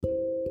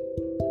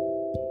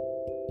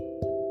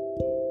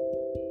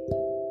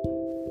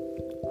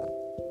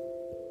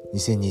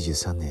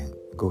2023年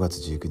5月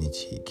19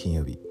日金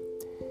曜日、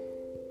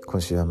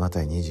今週はマ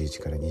タイ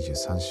21から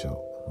23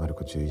章、マル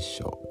コ11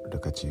章、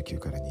ルカ19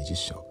から20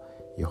章、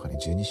ヨハネ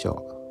12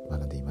章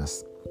学んでいま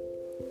す。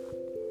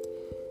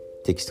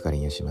テキストから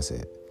引用しま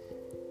す。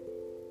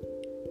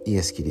イ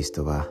エス・キリス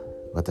トは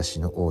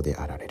私の王で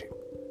あられる。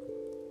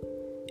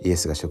イエ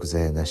スが贖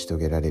罪を成し遂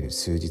げられる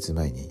数日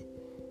前に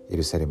エ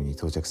ルサレムに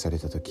到着され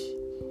たとき、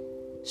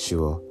主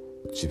を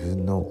自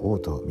分の王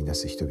とみな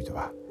す人々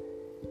は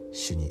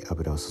主に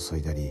油を注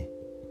いだり、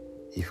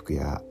衣服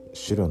や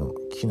シュロの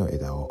木の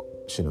枝を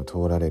主の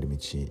通られる道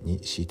に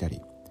敷いたり、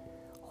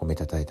褒め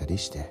たたえたり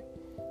して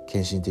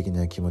献身的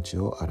な気持ち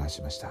を表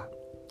しました。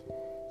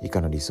以下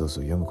のリソース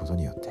を読むこと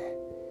によって、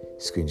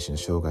救い主の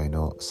生涯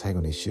の最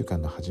後の1週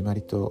間の始ま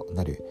りと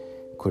なる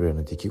これら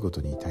の出来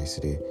事に対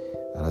する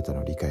あなた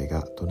の理解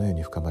がどのよう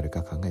に深まる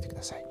か考えてく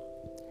ださい。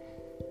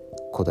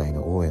古代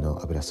の王へ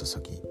の油注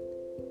ぎ、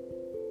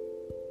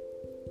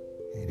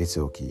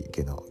列王記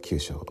下の9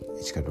章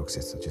1から6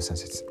節と13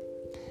節、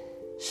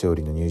勝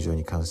利の入場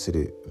に関す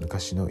る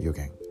昔の予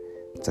言、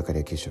ザカ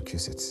リア9章9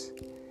節、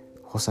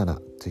ホサナ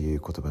とい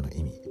う言葉の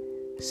意味、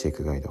聖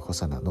句ガイドホ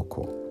サナの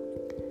項、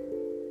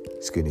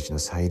救い主の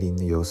再臨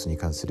の様子に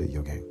関する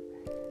予言、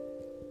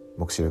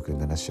黙示録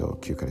7章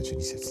9から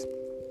12節。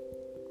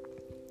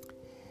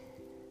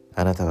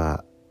あなた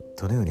は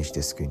どのようにし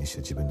て救い主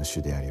を自分の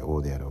主であり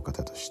王であるお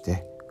方とし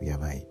て敬い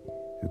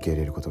受け入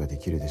れることがで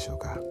きるでしょう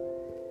か。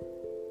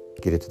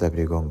ゲレット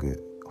W ゴン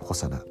グ、ホ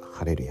サナ、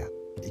ハレルヤ、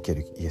生け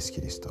るイエス・キ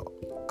リスト、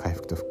回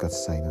復と復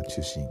活祭の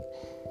中心、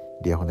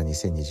リアホナ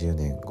2020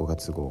年5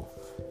月号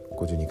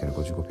52から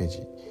55ペー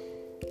ジ、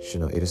主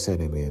のエルサ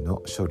レムへ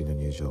の勝利の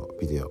入場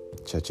ビデオ、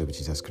チャーチオブ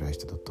ジーザスクライ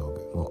スト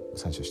 .org も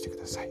参照してく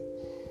ださい。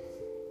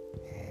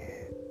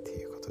と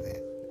いうこと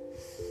で、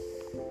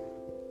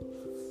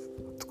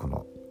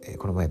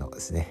この前ので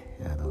すね、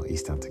イー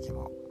スターの時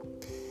も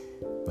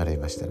学び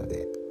ましたの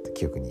で、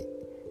記憶に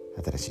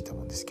新しいと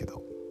思うんですけ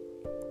ど、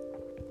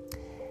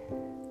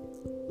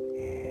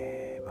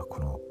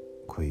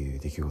こういう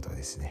出来事が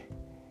ですね、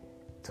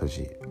当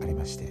時あり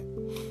まして、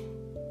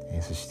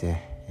そして、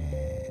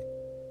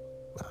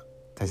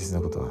大切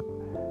なことは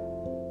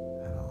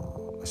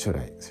将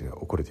来それが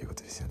起こるというこ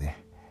とですよ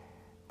ね。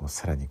もう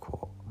さらに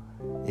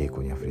栄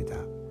光にあふれた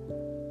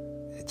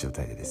状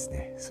態でです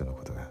ね、その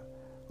ことが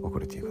起こ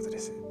るということで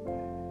す。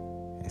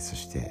そ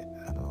して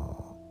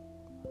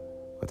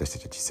私た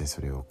ちは実際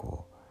それを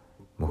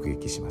目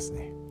撃します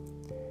ね。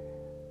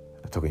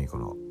特にこ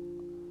の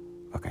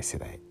若い世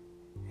代、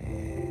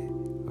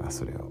は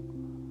それを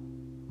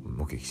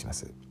目撃しま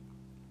す、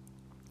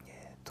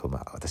と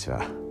私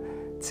は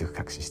強く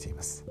確信してい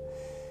ます。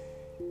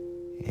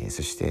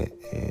そして、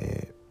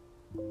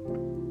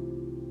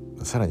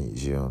さらに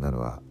重要なの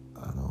は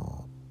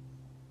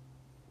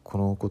こ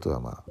のこと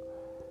は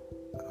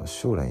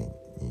将来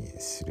に起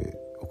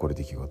こる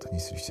出来事に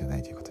する必要はな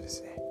いということで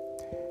すね。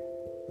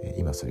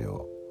今それ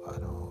を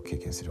経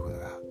験すること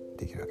が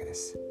できるわけで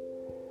す。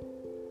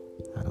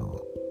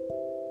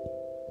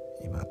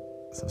今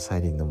その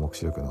再臨の黙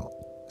示録の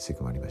聖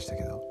句もありました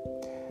けど、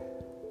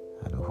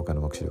他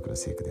の黙示録の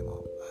聖句で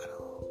も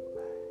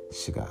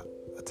主が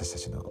私た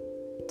ちの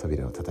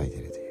扉を叩いて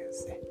いるというで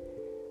すね、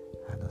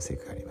聖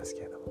句があります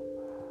けれども、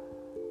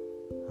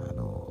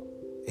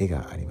絵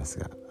があります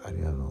が、ある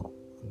いはノ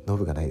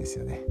ブがないです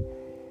よね。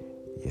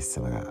イエス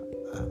様が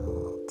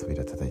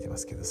扉を叩いてま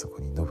すけど、そこ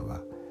にノブ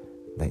は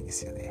ないんで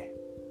すよね。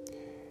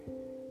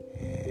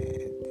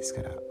です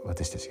から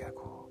私たちが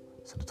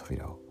その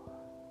扉を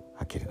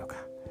開けるのか、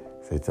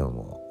それとも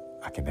も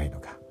う開けないの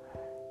か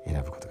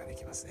選ぶことがで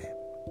きますね。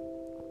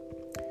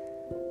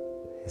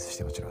そし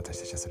てもちろん私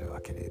たちはそれを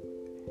開ける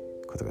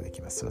ことがで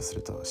きます。そうす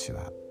ると主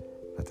は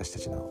私た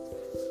ちの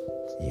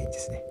家にで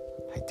すね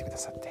入ってくだ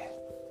さって、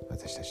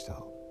私たちと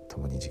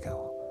共に時間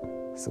を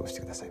過ごし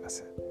てくださいま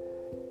す。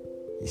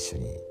一緒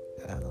に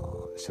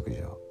食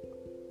事を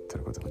と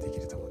ることもでき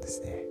ると思うんで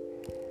すね。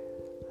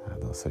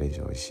それ以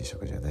上おいしい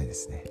食事はないで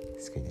すね。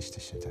救い主と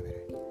一緒に食べ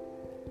る、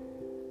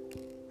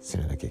そ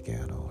のような経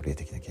験、霊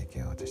的な経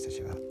験を私た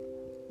ちは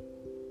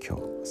今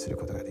日する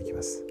ことができ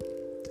ます。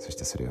そし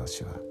てそれを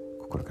主は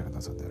心から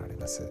望んでおられ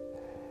ます。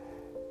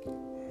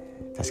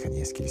確かに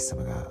イエス・キリスト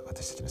様が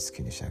私たちの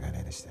救い主、贖い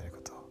主であるこ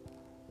とを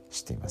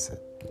知っていま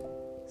す。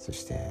そ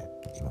して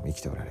今も生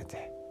きておられ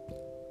て、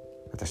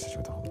私たち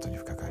のことを本当に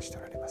深く愛して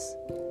おられます。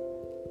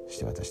そし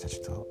て私た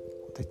ちと本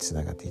当につ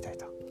ながっていたい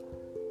と、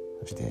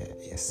そして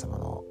イエス様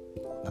の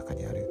中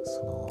にある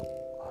その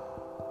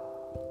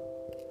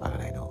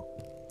贖いの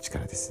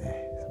力です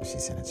ね、その神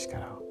聖な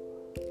力を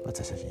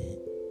私たちに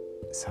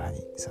さら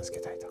に授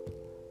けたいと、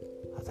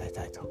与え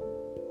たいと本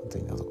当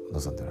に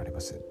望んでおられ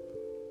ます。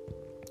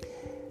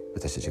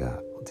私たちが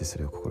本当にそ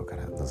れを心か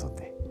ら望ん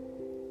で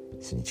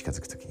主に近づ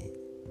くときに、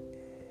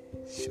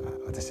主は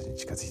私たちに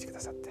近づいてくだ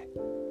さって、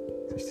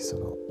そしてそ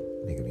の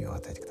恵みを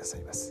与えてくださ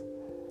います。本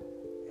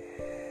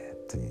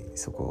当に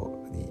そ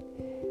こに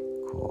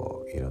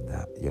いろん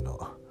な世の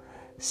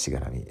し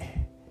がらみ、い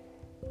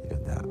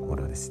なも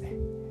のはですね、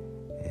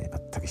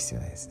全く必要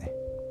ないですね。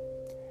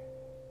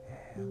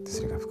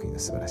それが福音の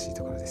素晴らしい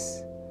ところで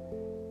す。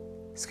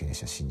救い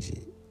主を信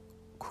じ、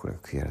心が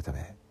悔い改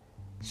め、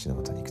主の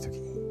もとに行くとき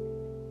に、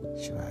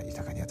主は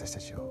豊かに私た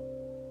ちを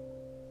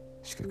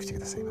祝福してく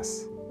ださいま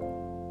す。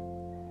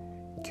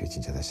今日一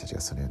日私たち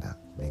がそのような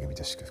恵み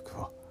と祝福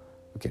を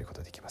受けること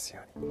ができます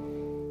よう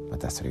に、ま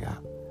たそれ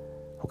が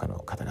他の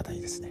方々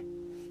にですね、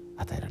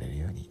与えられる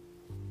ように、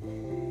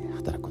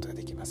働くことが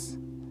できます。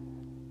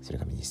それ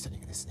がミニストリ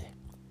ングですね。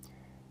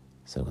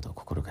そのことを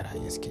心から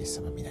イエス・キリス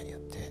トの皆によ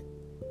って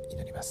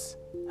祈ります。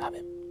アーメ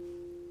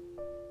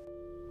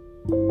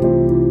ン。